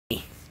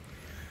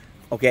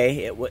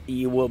okay,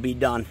 you will be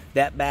done.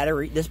 This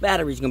battery is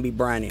going to be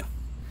brand new.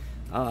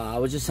 I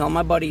was just telling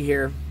my buddy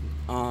here,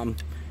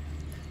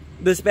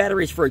 this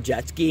battery is for a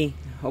JetSki,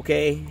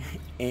 okay,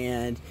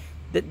 and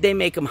they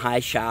make them high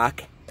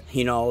shock.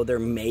 You know, they're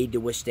made to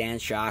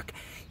withstand shock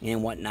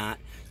and whatnot.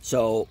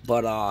 So,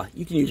 but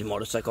you can use a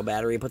motorcycle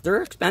battery, but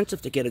they're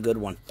expensive to get a good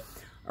one.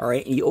 All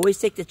right, and you always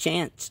take the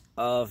chance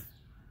of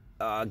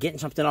getting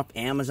something off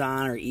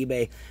Amazon or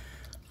eBay.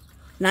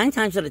 9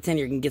 times out of 10,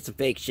 you're gonna get some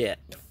fake shit.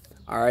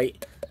 All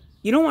right,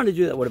 you don't want to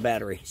do that with a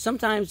battery.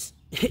 Sometimes,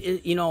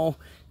 you know,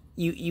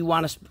 you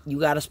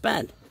gotta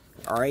spend.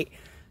 All right,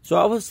 so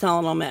I was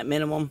telling him at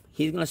minimum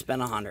he's gonna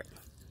spend $100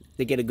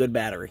 to get a good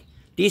battery,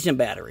 decent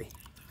battery.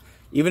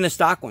 Even a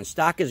stock one.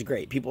 Stock is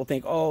great. People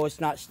think, oh,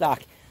 it's not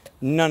stock.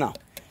 No.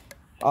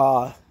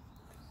 The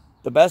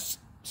best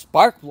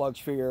spark plugs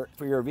for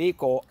your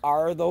vehicle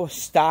are those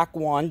stock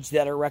ones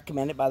that are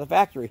recommended by the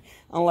factory,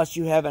 unless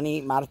you have any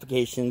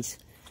modifications,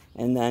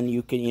 and then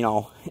you can, you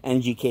know,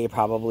 NGK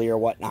probably or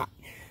whatnot.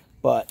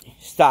 But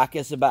stock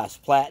is the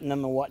best.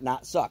 Platinum and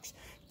whatnot sucks.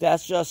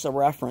 That's just a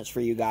reference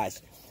for you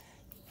guys.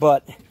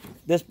 But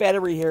this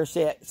battery here,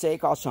 say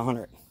it costs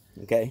 $100.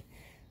 Okay.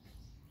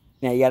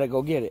 Now you got to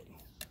go get it.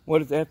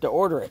 What if they have to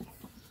order it?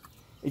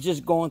 It's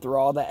just going through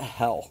all that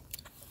hell.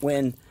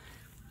 When,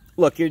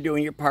 look, you're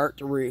doing your part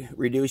to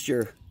reduce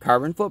your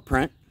carbon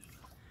footprint.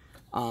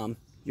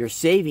 You're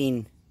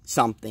saving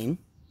something.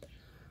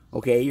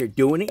 Okay, you're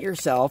doing it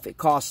yourself. It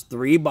costs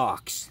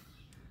 $3.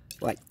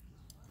 Like,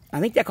 I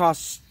think that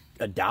costs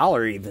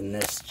 $1 even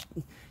this.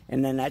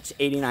 And then that's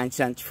 89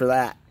 cents for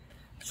that.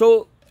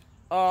 So,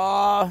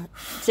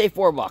 say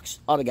 $4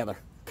 altogether.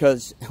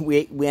 Because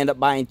we end up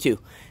buying 2.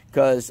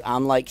 Because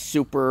I'm like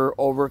super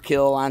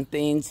overkill on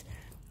things.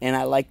 And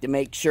I like to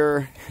make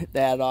sure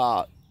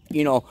that,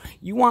 you know,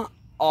 you want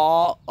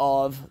all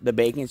of the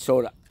baking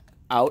soda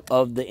out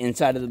of the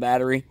inside of the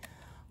battery.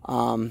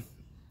 But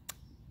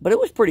it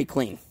was pretty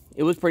clean.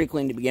 It was pretty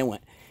clean to begin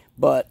with.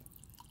 But,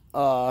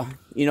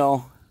 you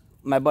know,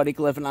 my buddy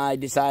Cliff and I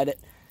decided,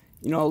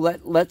 you know,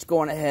 let's go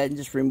on ahead and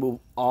just remove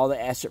all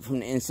the acid from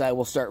the inside.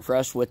 We'll start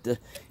fresh with the,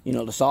 you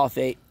know, the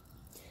sulfate.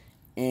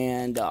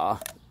 And,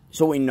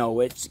 so we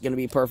know it's going to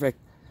be perfect.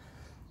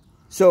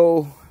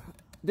 So,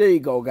 there you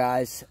go,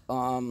 guys.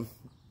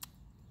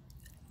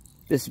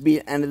 This will be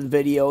the end of the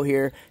video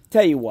here.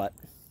 Tell you what,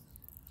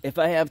 if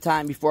I have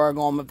time before I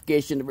go on my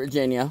vacation to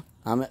Virginia,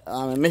 I'm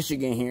in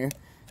Michigan here,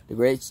 the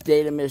great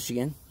state of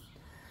Michigan.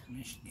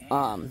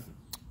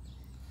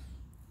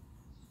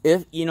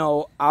 If, you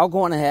know, I'll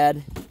go on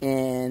ahead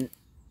and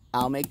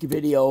I'll make a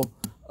video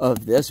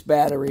of this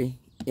battery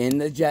in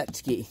the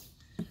JetSki.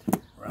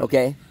 Right.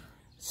 Okay?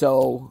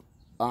 So,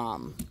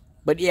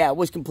 but yeah, it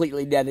was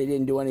completely dead. It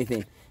didn't do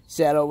anything.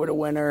 Sat over the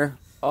winter.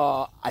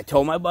 I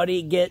told my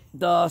buddy get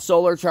the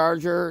solar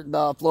charger,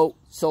 the float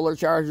solar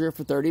charger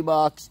for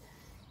 $30.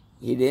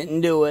 He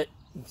didn't do it.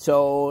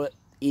 So,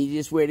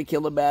 easiest way to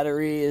kill the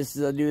battery is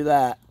to do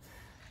that.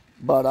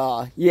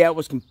 But, yeah, it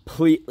was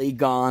completely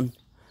gone.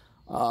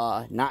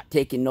 Not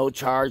taking no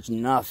charge,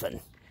 nothing.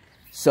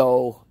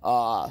 So,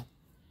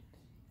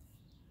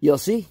 you'll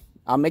see.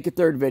 I'll make a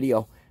third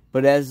video.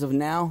 But as of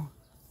now,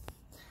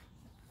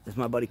 this is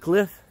my buddy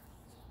Cliff.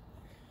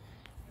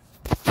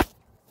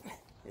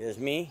 Here's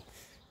me.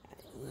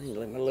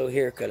 Look at my little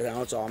haircut. I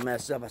know it's all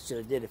messed up. I should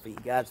have did it for you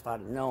guys if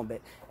I'd have known.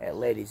 But hey,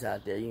 ladies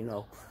out there, you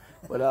know.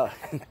 But all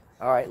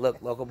right,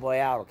 look, local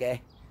boy out.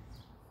 Okay.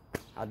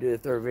 I'll do the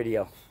third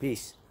video.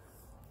 Peace.